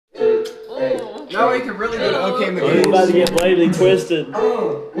Y'all, we could really go to OK He's McGee's. about to get blatantly twisted. We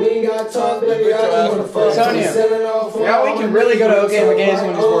ain't got to talk, baby. I just wanna fuck. Sonia, y'all, we can really go to OK McGee's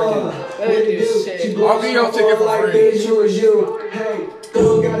when it's working. I'll get your ticket for free.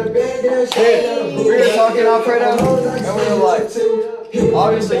 We were talking Alfredo, and we were like,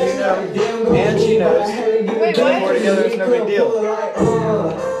 obviously you know, and she knows, Wait, we're what? together is no big deal.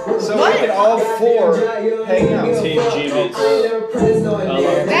 So we can all four hang out. Team G-Mix.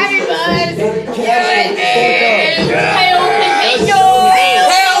 Happy buzz!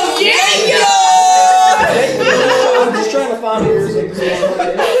 I'm just trying to find yours.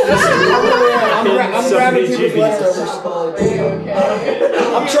 I'm grabbing people's leftovers.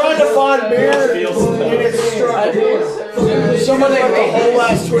 I'm trying to find beer, and it's struggling. Somebody got the whole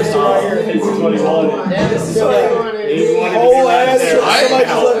ass twisted right here. This is what he wanted. This is He wanted to whole be right ass. there. Somebody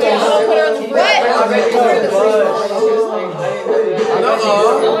just left that.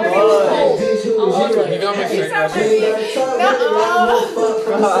 You got me sick.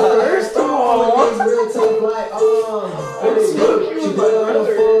 First of all,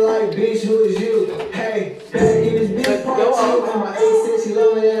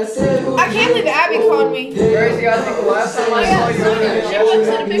 I can't believe Abby called me. Crazy, I think the last time I saw you, She looks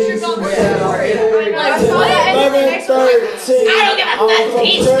at the pictures on the story. I saw it. 11:13. I don't give a fuck.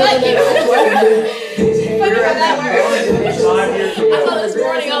 He's fucking. I saw this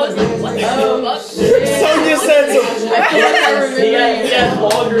morning. I was like, what the fuck? Sonia said some. I feel like I remember He you. has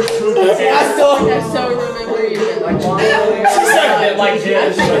longer swoop his I ass. saw. I so remember you. She's like that, like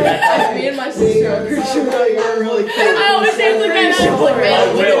this. Me and my sister are pretty sure. You're really cool. I always say look at us like I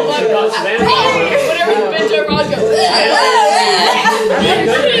will. She got Savannah. whenever you bend over, I'll go.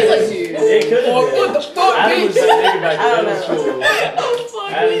 It could have been. What the fuck, Adam was that nigga back in middle Oh, school.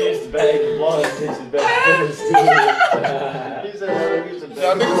 Adam used to bag the blonde attention back in middle school.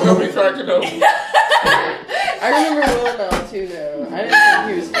 Y'all niggas gonna be cracking up. I remember Will now too, though. I didn't think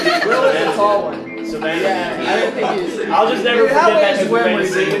he was. Will is the tall one. Savannah. Yeah, I didn't think he was. I'll just never Dude, how forget that is because we made a Wimmery,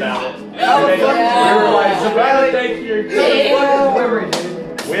 scene dude? about it. How the fuck? We were like, Savannah, thank you. Wimmery,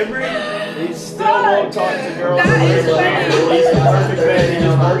 Wimmery? He still won't talk to girls. That is He's the perfect man. He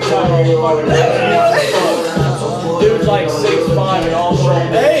just works out all the fucking dude's like 6'5" and all shoulders.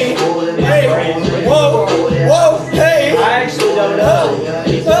 Hey, whoa, hey. I actually don't know.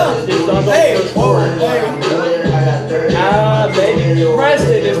 He's Hey, maybe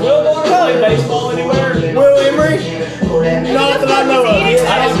Preston. Is Will going to play baseball anywhere? Will Emery? Not that I know of. I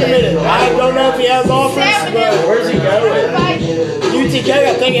don't commit it. I don't know if he has offers, but Where's he going? UTK,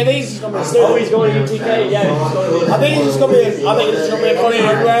 I think he's going to be a Oh, student. he's going to UTK? Yeah, he's going to I think he's just going to be a funny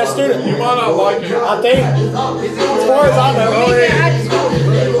undergrad student. You might not like it. I think, as far as I know.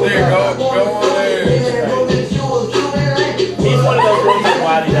 There, go on there. He's one of those ones that's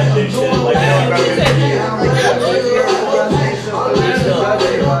why he doesn't do shit. Like,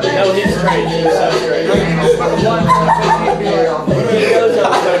 no, he's great. He's so great. He goes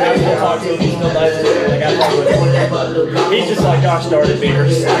up so nice to talk to him. He's still nice to him. Like, I fuck with him. He's just like, gosh darn it,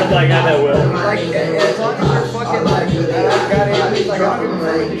 beers. I'm like, I know Will. As long as you're fucking like, I got it. He's like, I don't give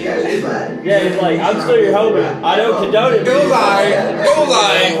a fuck. Yeah, he's like, I'm still your homie. I don't condone it. Go lie.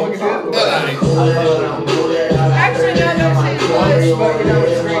 Actually, no, don't say flush.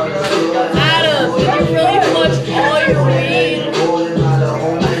 Adam, did you really flush all your weed?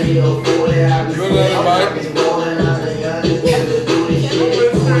 You want another bite?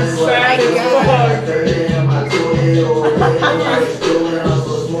 Sad as fuck.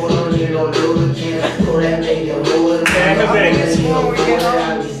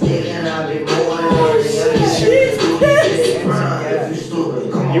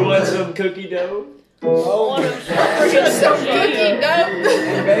 You want some cookie dough? Some cookie dough.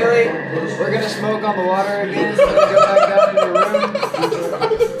 And Bailey, we're going to smoke on the water again. So go back down in your room.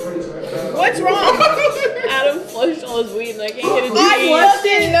 What's wrong? Adam flushed all his weed and I can't get it. I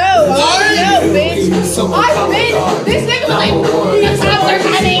fucking know. I know, bitch. I've been. This nigga was like, the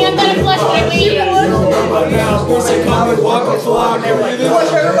cops are coming. I'm gonna flush my weed.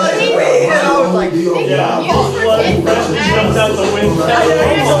 Flush everybody's weed. And I was like, Yeah. Comes out the window.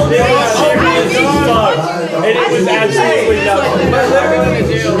 And it was absolutely nothing. but literally,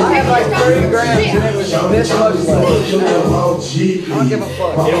 I had like 30 grams and it was this much left. I don't give a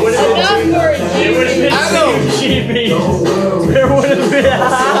fuck. It would have Enough been. for a It would have been GB. There would have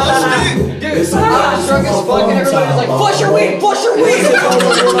been. Dude, I was drunk as fuck and everybody was like, flush your weed, flush your weed.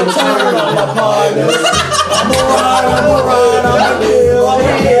 I'm alright, I'm a deal, I'm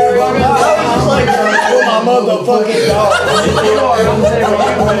here, I was just like, oh my motherfucking dog.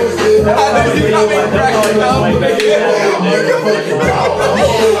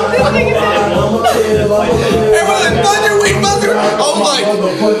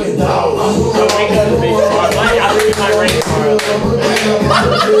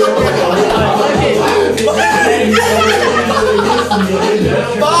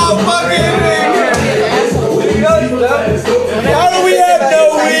 5 fucking weeks. How do we have no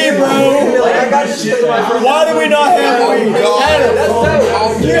weed, bro? Why do we not have weed?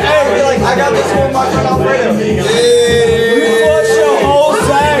 Adam, I got this one, my friend Alfredo. You flushed your whole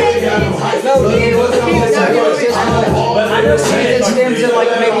sack. No, I know she stems in like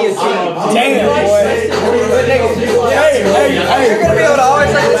maybe a team. Damn, boy. Hey. You're gonna be able to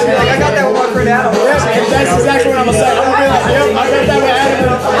always like this. Like, I got that with my friend Adam. That's exactly what I'm gonna say. I'm gonna be like, yep, I got that with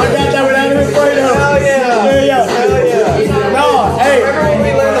Adam. I got that with Adam and Fredo. Hell yeah. No, hey. Remember when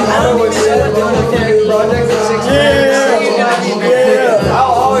we learned the motto was projects at 6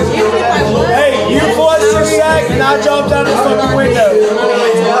 I'll always do that. Hey, you flushed your sack and I jumped out the fucking window.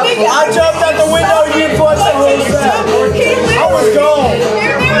 I jumped out the window and you flushed the whole sack. I was gone.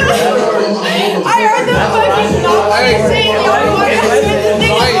 I heard the fucking knock saying y'all want to see the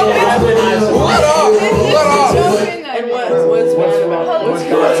thing Let off. And what's bad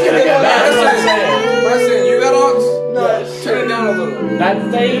about it? Preston, you got ox? No. Turn it down a little. I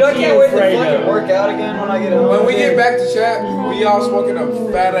can't wait to fucking work out again when I get home. When we get back to chat, we all smoking a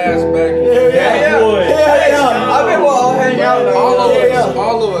fat ass back. Yeah. I've been all hang out.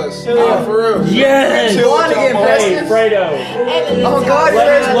 All of us. For real. Yes! Hey, Fredo. Oh God,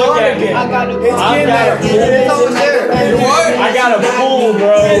 Look at me. I got a It's over there. What? I got a pool,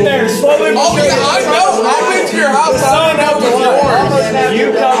 bro. In there, slowly. Oh yeah, I know. I've been to your house. I know it's yours.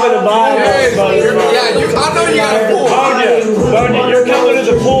 You coming to my house, buddy. Yeah, I know you got a pool. Boney, you're coming to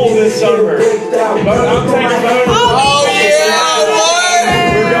the pool this summer. I'm taking Boney. Oh yeah, what?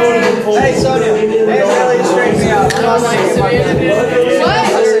 We're going to the pool. Hey, Sonia. Hey, Ellie, straighten me out. I'm not gonna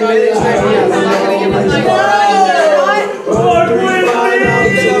get my What?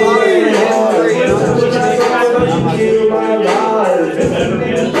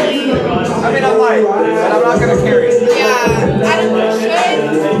 I mean, I might, but I'm not gonna carry it. Yeah, I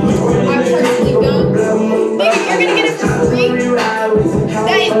personally don't. Nigga, you're gonna get it for free?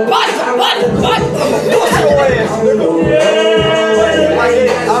 That is butt.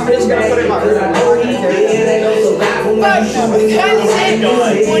 I'm just gonna put it in my room. I'm not gonna carry it. Fuck no,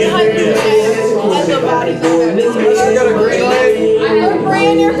 that is it. 100% of the body. Unless you got a green light. You're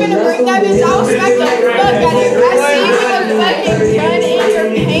brand, you're finna bring that bitch. I'll smack the fuck out of you. I see you with a fucking gun in your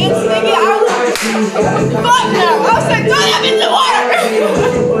pants, nigga. Fuck no. I was like, throw that bitch in the water.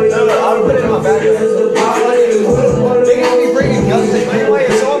 I'll put it in my bag. Niggas be bringing guns in Greenway.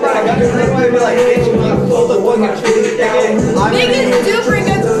 If someone brought a gun to Greenway, I'd be like, bitch, you pulled the fucking trigger. Niggas do bring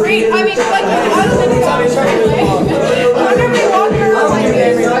guns free. I mean, fucking husband is on the Greenway. I'm gonna be walking around like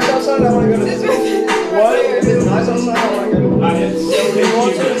this. What? If it's nice outside, I want to go.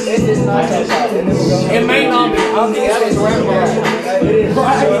 If it's nice outside, then we'll go. It may not be. I'm the average weather. It is. If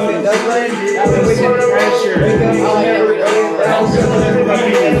it does rain, we can pressure.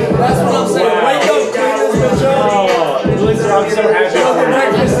 That's what I'm saying. Wake up, clean this bitch up. Listen, I'm so happy. I'll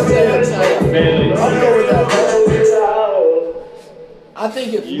go with that. I think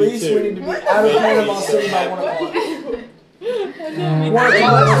at least we need to be out of Panama City by 1 o'clock.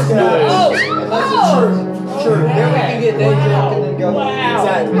 Sure. Then we can get day drunk and then go.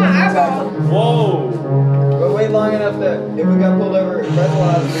 Exactly. Whoa. But wait long enough that if we got pulled over,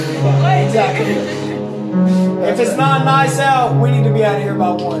 breathalyzed, we'll be fine. Exactly. If it's not nice out, we need to be out of here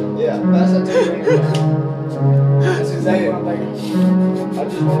by 1. Yeah, that's that too. That's exactly what I'm thinking. I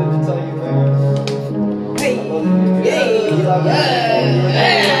just wanted to tell you that.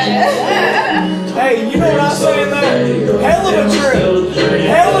 Hey, you know what I'm saying though? Hell of a trip.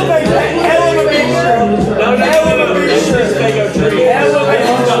 Hell of a big trip. Hell of a big trip. Hell of a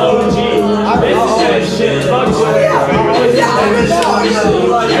OG. Shit, fuck Because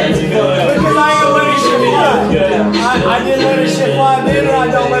I ain't gonna let this shit fly. I didn't let this shit fly then, and I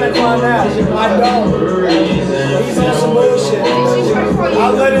don't let it fly now. I don't. He's on some bullshit. I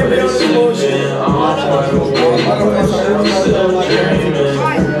let him be on some bullshit.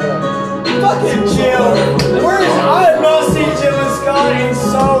 Fucking Jill. I have not seen Jill and Scott in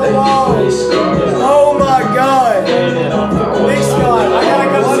so long. Oh my god. Big Scott. I gotta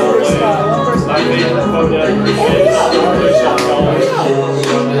go see Big Scott. My favorite photo ever.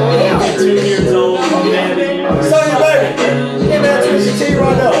 2 years old. Sonny, baby. Give that Twisted Tea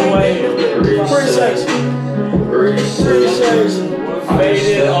right up. Appreciation.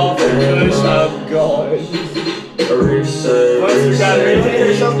 Faded off the push of God. What's your guy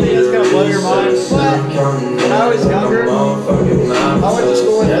Here's something that's gonna blow your mind. When I was younger, I went to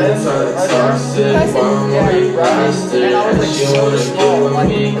school with them. And I was like so small.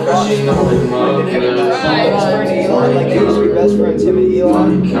 Like, it was best friends, him and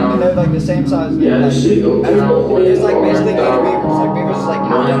Eli, and they're like the same size. Yeah, it's like basically me and Beavers. Like Beavers is like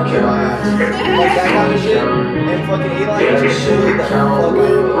no down kick my ass, like that kind of shit. And fucking Eli is just really the fucking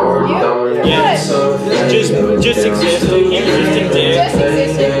just existing. He was just a dick. Just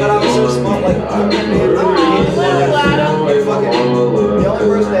existing. But I was so smart, like the only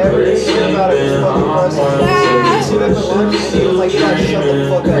person that ever did shit about it was fucking Preston. He stood up at lunch and he was like, "You gotta shut the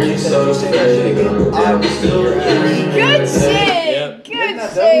fuck up." He said, "If you say that shit again, I will steal your ass." Good shit. Good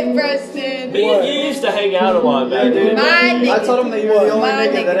shit, Preston. You used to hang out a lot back then. My I told him that you were the only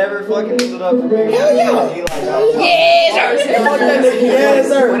nigga that ever fucking stood up for me. Hell yeah. Yes, Yes,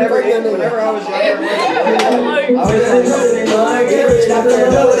 sir. Whenever I was younger, that's how I was thinking, like,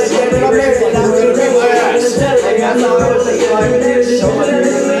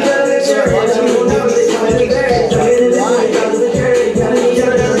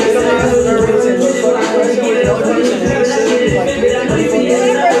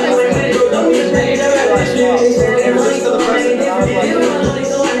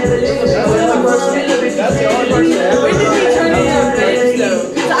 so that's the only person that ever. When did he turn into a bitch though?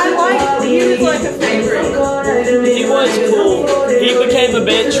 'Cause I liked, he was like a favorite. He was cool. He became a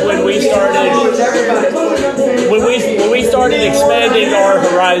bitch when we started. When we started expanding our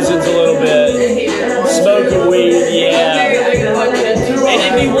horizons a little bit, smoking weed, yeah. And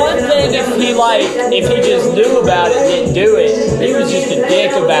it'd be one thing if he just knew about it and didn't do it. He was just a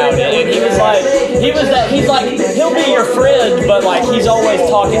dick about it, and he's like, he'll be your friend, but like he's always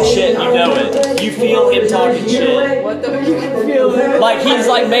talking shit. You know it. You feel him talking shit. What the fuck? Like he's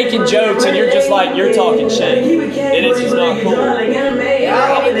like making jokes, and you're just like you're talking shit, and it's just not cool.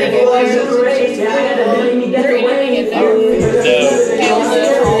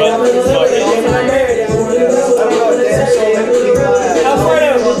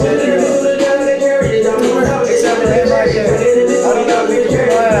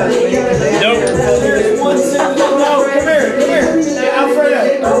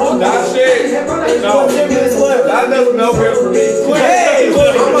 That doesn't know good for me. Hey,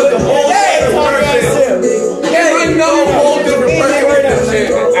 look, I'm a whole different person. Yeah, you know a whole different person.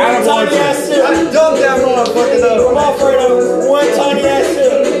 Adam wants it. I dumped that motherfucker though. I'm all afraid of one tiny ass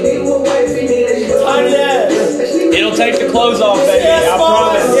sip. Tiny ass. It'll take the clothes off, baby. I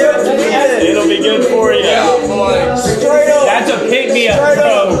promise. It'll be good for you. Yeah, boy. Straight up. That's a pick me up,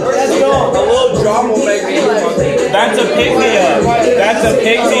 bro. That's gone. A little drama will make me do my thing. That's a pick me up. That's a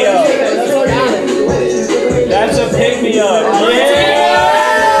pick me up. That's a pick me up. Yeah.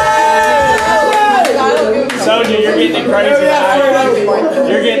 Sonia, you're getting it crazy tonight.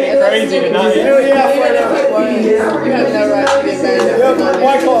 You're getting it crazy tonight. Hell yeah. You have no right to get married. Yep,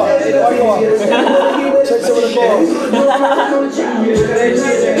 white claw. White claw. Check some of the claws.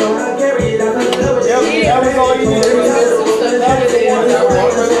 Yep, that was all you needed. That was the one.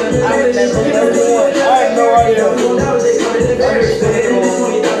 I have no idea.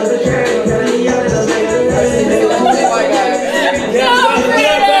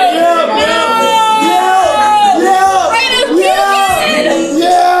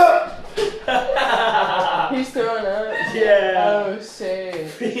 He's throwing up. Yeah. Oh shit.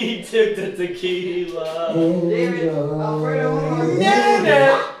 He took the tequila. I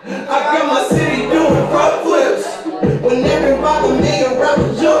got my city doing front flips. When everybody made a rap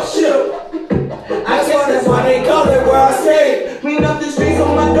jump ship. I guess that's why they call it where I stay. Clean up the streets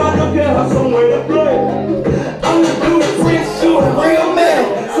on my dog, don't care how somewhere to play. I'm the blue prince, you a real man.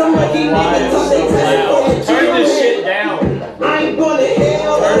 Some lucky niggas talk they test for the Turn this shit down. I ain't going to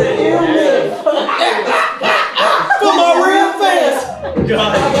hell or Turn it hell. For my real fans.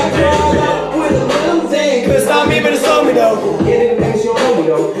 God. It's not me, but it's on me though.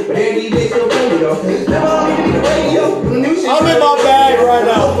 I'm in my bag right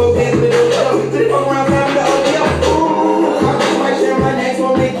now.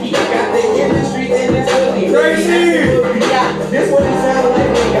 Crazy. This what it sounded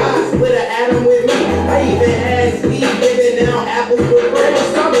like when God split an atom with me. I even had Steve giving down apples with bread.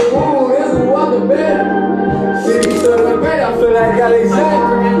 Ooh, this is what the bed. City stood like bed, I feel like I got exact.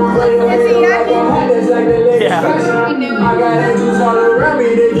 Yeah. I got angels all around me,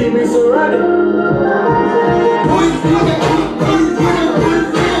 they keep me surrounded.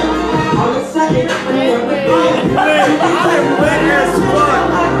 On the second, I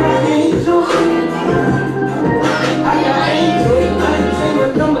got angels, I ain't changed my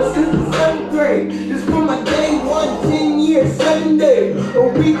number since the 7th grade. This from my day 1, 10 years, 7 days. A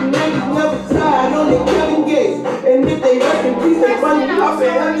week niggas never tired on their cutting gates. And if they rest in peace, they running off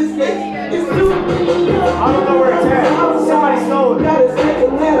and understand. It's true. I don't know where it's at. Somebody stole it. Got a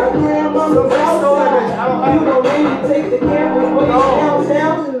second letter, grandma. Somebody stole that bitch. I don't You don't really take the camera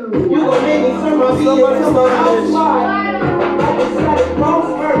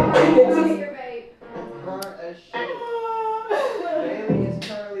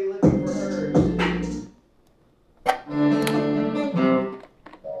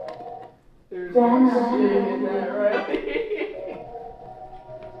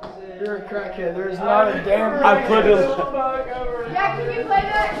You're a crackhead. There's not a damn. I put it. Yeah, can you play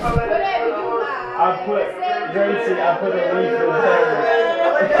that? Put it. I put Gracie. I put a leaf in there.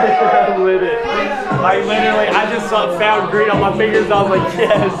 I lit it. Like literally, I just found green on my fingers. I was like,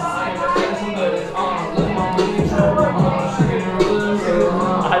 yes.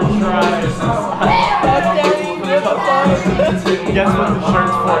 I tried. Guess what the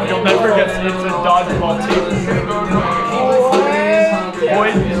shirt's for? You'll never guess. It's a dodgeball team.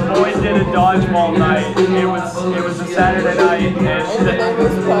 Boyd did a dodgeball night. It was a Saturday night, and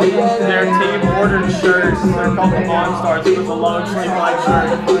their team ordered shirts. They're called the Monstars. It was a long sleeve white shirt,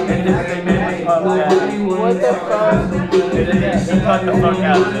 and they made me Puff Daddy. What the fuck? He cut the fuck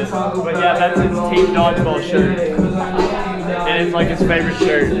out of it. But yeah, that's his team dodgeball shirt, and it's like his favorite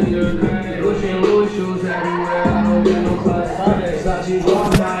shirt.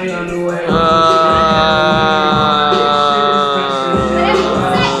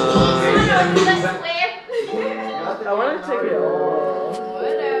 I want to take it all.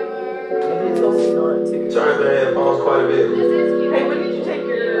 Whatever. He told me not to. Turn the headphones quite a bit. Hey, when did you take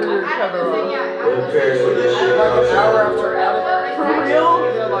your cover off? The parents with this shit. Like an hour after out. For real?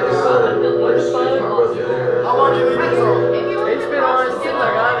 Yes, sir. Respect my brother. How long you leave this on? It's been on since I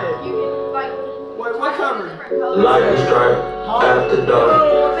got it. What cover? Light and strike, after dark.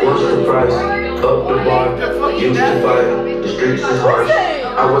 What's the price? Up the bar. Used to fight. The streets is harsh.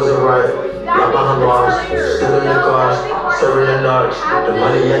 I wasn't right. Not behind bars. Still in the cars. Serving the nuts. The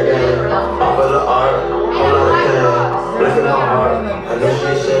money I gain. Off of the art. Hold on to can. Black in my heart. I know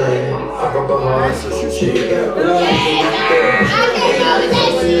she's saying. I broke her heart. She got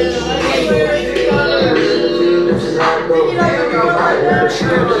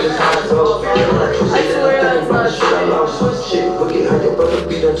I swear that's not shit. Look at how your brother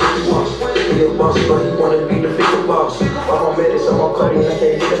beat up just walk. He a boss, but he wanna be the bigger boss. I'm on medicine, I'm on cutting, I can't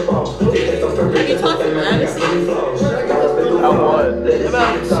hit the ball. They think I'm perfect, you talking Madison? About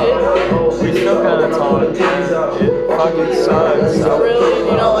shit? We still kind of talk. It fucking sucks. Really?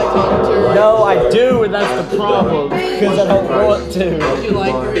 You don't like talking to her? No, I do, and that's the problem. Because I don't want to. Do you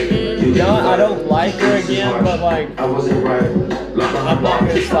like her again? No, I don't like her again, but like, I wasn't right. I'm not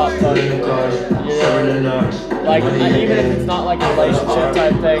gonna stop fucking with her. You know? Like, even if it's not like a relationship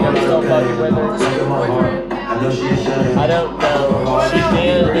type thing, I'm still fucking with her. I don't know. She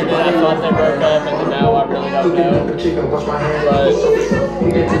did, and then I thought they broke up, and then now I really don't know. But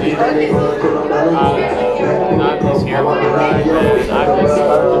I'm just here for the ride, man. I'm just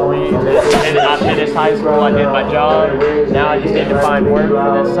smoking weed. And I finished high school, I did my job. Now I just need to find work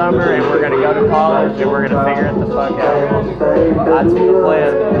for this summer, and we're gonna go to college, and we're gonna figure it the fuck out. That's the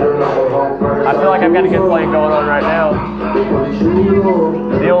plan. I feel like I've got a good plan going on right now.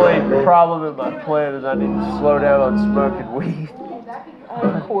 The only problem in my plan is I need to slow down on smoking weed.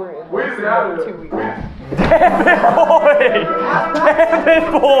 I'm recording. Where's it out of 2 weeks. Damn it, boy! Damn it,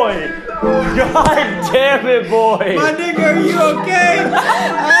 boy! God damn it, boy! My nigga, are you okay?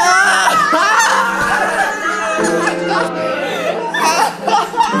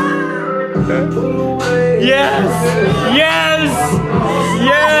 Yes! Yes!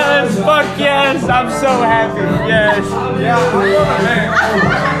 Yes! Fuck yes! I'm so happy. Yes! Yeah, I'm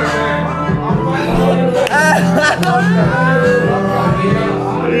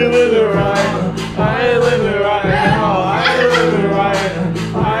You live it right. I ain't living right now. I ain't living right.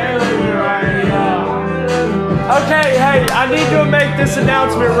 I ain't living right now. Okay, hey, I need to make this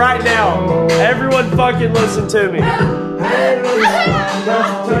announcement right now. Everyone fucking listen to me. Turn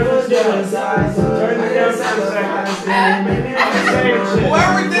this down. Turn it down for a second.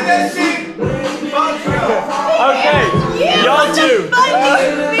 Whoever did that shit, Okay, y'all too.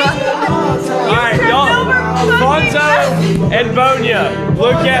 Alright, y'all. Fonzo and Bonya,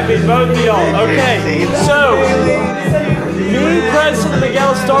 look at me, both of y'all. Okay, so me, Preston, and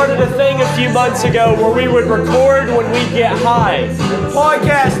Miguel started a thing a few months ago where we would record when we get high.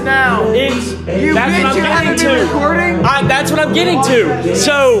 podcast now. That's what I'm getting to. That's what I'm getting to.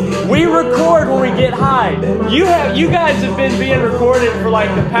 So we record when we get high. You guys have been being recorded for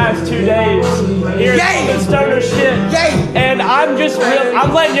like the past 2 days here at Stoner Shit. And I'm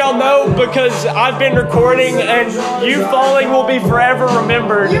letting y'all know because I've been recording and you falling will be forever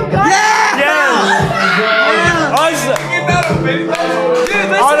remembered. You got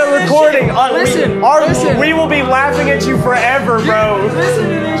On a recording. We will be laughing at you forever, bro. Listen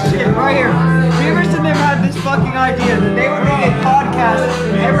to this shit right here. Have you ever seen them had this fucking idea that they would make a podcast.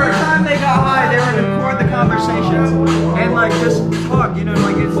 Every time they got high, they would record the conversations and like just talk, you know,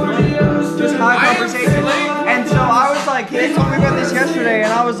 like it's just high conversation. And so I was like, they told me about this yesterday,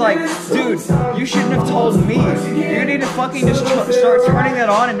 and I was like, dude, you shouldn't have told me. You need to fucking just start turning that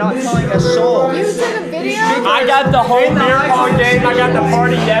on and not telling a soul. You took a video? I got the whole beer pong game. I got the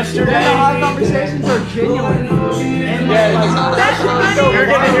party yesterday. The high conversations are genuine. You're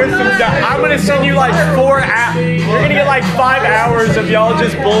gonna hear some. I'm gonna send you like 4 hours. You're gonna get like 5 hours of y'all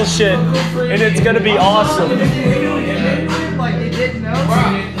just bullshit, and it's gonna be awesome. Like they didn't know.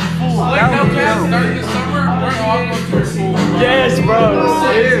 Starting this summer, we're all going to your pool. Yes, bro.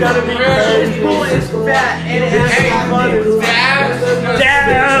 It's gonna be crazy. Pool is fat and it has fun.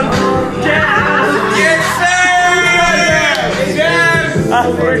 Damn. Yes, sir! I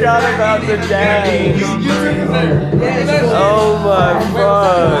forgot about the dab. Oh my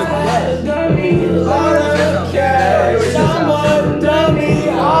fuck.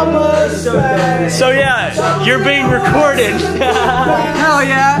 So yeah, you're being recorded. Hell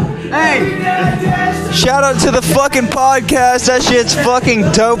yeah. Hey, shout out to the fucking podcast. That shit's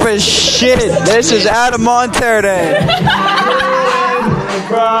fucking dope as shit. This is Adam Monterde.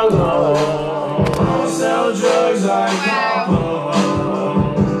 Sell drugs like alcohol.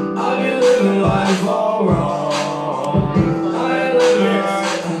 I be living life all wrong. I ain't living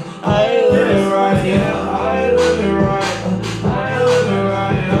right. I ain't living right. Yeah, I ain't living right. I ain't living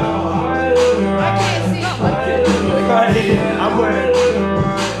right. Yeah, I ain't living right. I'm wearing.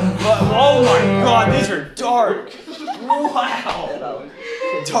 Oh my god, these are dark. Wow.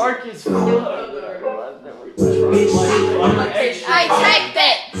 Dark as fuck. I take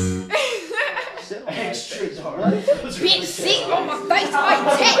that. Extra dark. Bitch, see on my face. I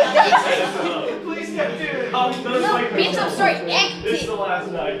take that. Please get dude. No, bitch, I'm straight This is acting. the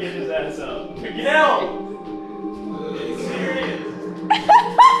last night. Get his ass up. Miguel! Serious.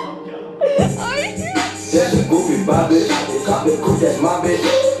 That's a goofy Bobby. Cop the cook, that's my bitch.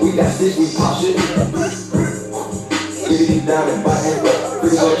 We got six, we pop shit. Get these diamond button.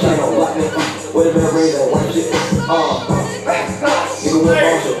 Pretty much chain on lightning. Whatever rain that white shit. Nigga with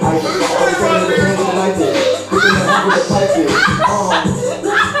balls of ice. Always coming to the end of the night. Cooking the house with a pipe fit.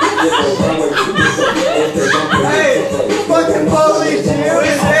 Hey, fucking police, you.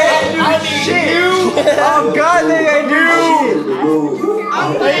 They ain't do shit. Oh god, they ain't do shit.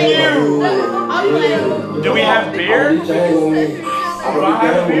 Do we have beer? I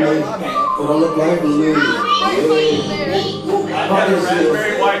have beer. But I'm the plan for you. I got a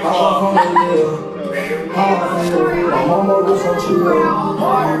raspberry white claw. I'm almost on chill.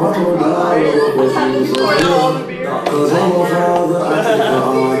 I'm to the line with cause I'm a father, I take her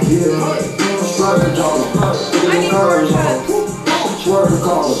on my kid. Struggle on her, encourage her. Swear to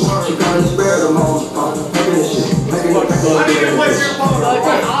call her, she kinda spare the most. Making this shit, making it back up. I didn't want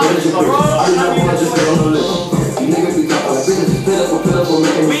to just stay on the list. You niggas be talking like business, fill up,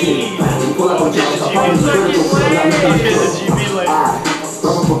 making me shit. You pull up on jobs, I'm critical, I'm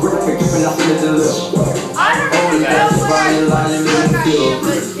rubber for grip and keeping nothing in the lip. Only that's the body line you live in field.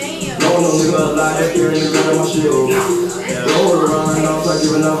 No nigga alive, that's here in the gun of my shield. Roll around and off like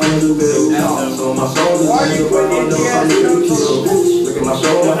giving up on the bill. So my soul is like a brother, I know I'm gonna kill. Look at my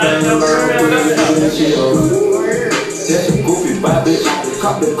soul, my family, I'm gonna chill. That's a goofy bad bitch.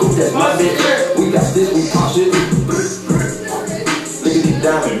 Cop the coupe, that's my bitch. We got this, we pop shit. Look at these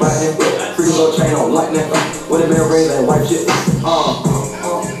diamonds biting. Pretty little chain on lightning. Whatever rain and white shit.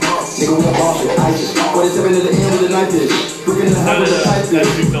 Nigga, we a ball shit, ice. 47 to the end of the night, bitch. Looking in the house with the tight bitch.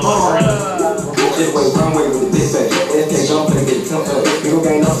 Shit, wait, runway with the dispatch. SK gun finna get tempered. Nigga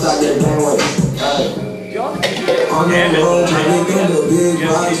gang outside, get a gang way. On the road, trying to get the big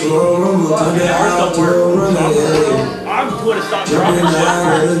box, roll, rumble, turn it out to a runner, yeah. I would have stopped Jumping dropping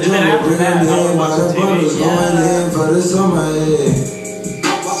down, shit let first, and then it after that, I would watch some going TV. in for the summer, yeah.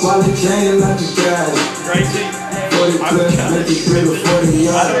 While it chain like a gas. Gracie, 40 clip, 53 to 40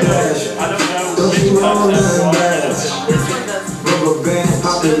 yard dash. Don't you roll that bass. Rubber band,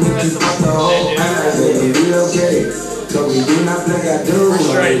 pop it, make you pop the whole ass. Baby, we okay. So we do not think I do.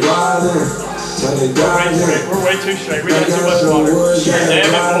 Straight. Wildin', turn it down. we're way too straight. We got too much water. Damn it,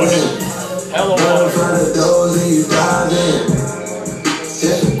 boy. Hella water. Front of doors and you dive in.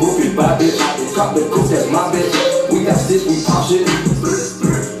 That's a goofy bad bitch. Cop the coupe, that's my bitch. We got six, we pop shit.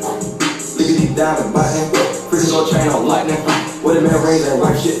 Look at these diamond biting. Pretty little chain on lightning. Whatever rain and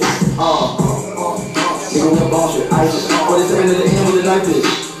white shit. Nigga, we a ball shit, ice. 47 to the end with the knife bitch.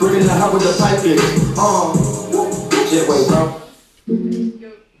 Bringing the house with the pipe bitch. Shit, wait, bro.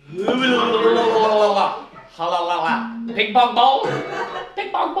 Ping pong ball? Ping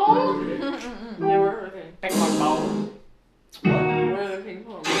pong ball? Never heard Ping pong ball. Where the ping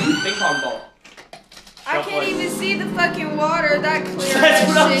pong? Ping pong ball. I can't even see the fucking water that clear. That's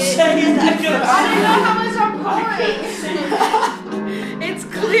what I'm saying. I don't know how much I'm pouring. It's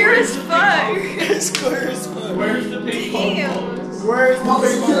clear as fuck. It's clear as fuck. Where's the ping pong Damn. ball? Where's the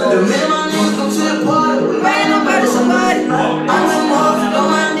big The man, my niggas gon' to the party. Right nobody somebody. I'm some hoes, don't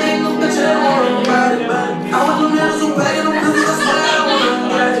mind me, no bitch, I don't want nobody. I want them niggas who pay them, cause I swear I want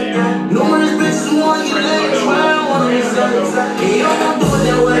nobody. Numerous bitches who want to get laid, I swear I want them inside. And you don't want to do it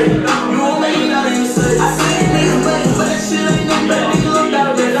that way. You won't make it out of your sight. I say niggas money, but that shit ain't no better. Niggas look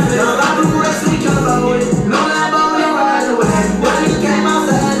out there. I do the rest, we come about with it. No lie about me, I'm riding away. But nigga came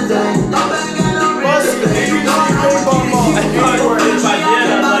outside today. I'm back, got no rest. If I did,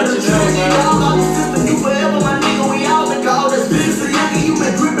 I'd let you know, bro. You forever, my nigga, we all been called as big. So young, you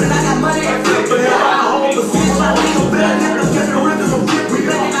been drippin', I got money and flippin'. I hold the city, my nigga better get the get the rippin', so flip. We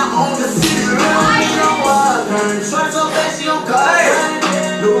making our own decision. I ain't no wild turn. Short so fast, she don't cut.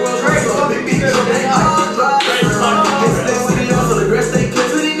 No Rolls Royce, so big bitch, they all drive. Get the next city on, so the rest they clip.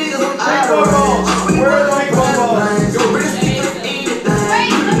 So these niggas on iron. Where's the big ball? Yo, bitch, niggas anything.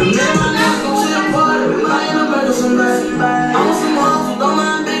 The man, my niggas gon' to the party. We might end up murder somebody. I want some hoes who don't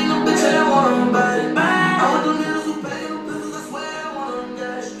mind being no bitch, I don't want nobody. I want them niggas who pay them bills, I swear I want them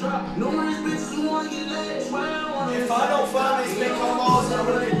guys. Numerous bitches who want to get laid, I swear I want them. If I don't find these big balls, I'm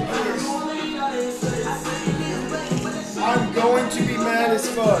gonna get pissed. I'm going to be mad as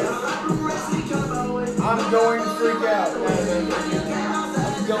fuck. I'm going to freak out.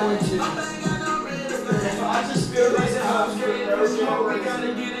 I'm going to. I just feel like I'm straight. We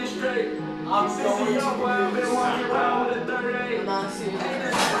gotta get it straight. I'm going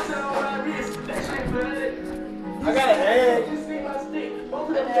I got a head.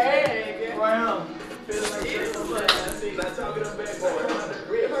 Wow.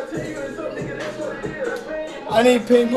 I need ping pong.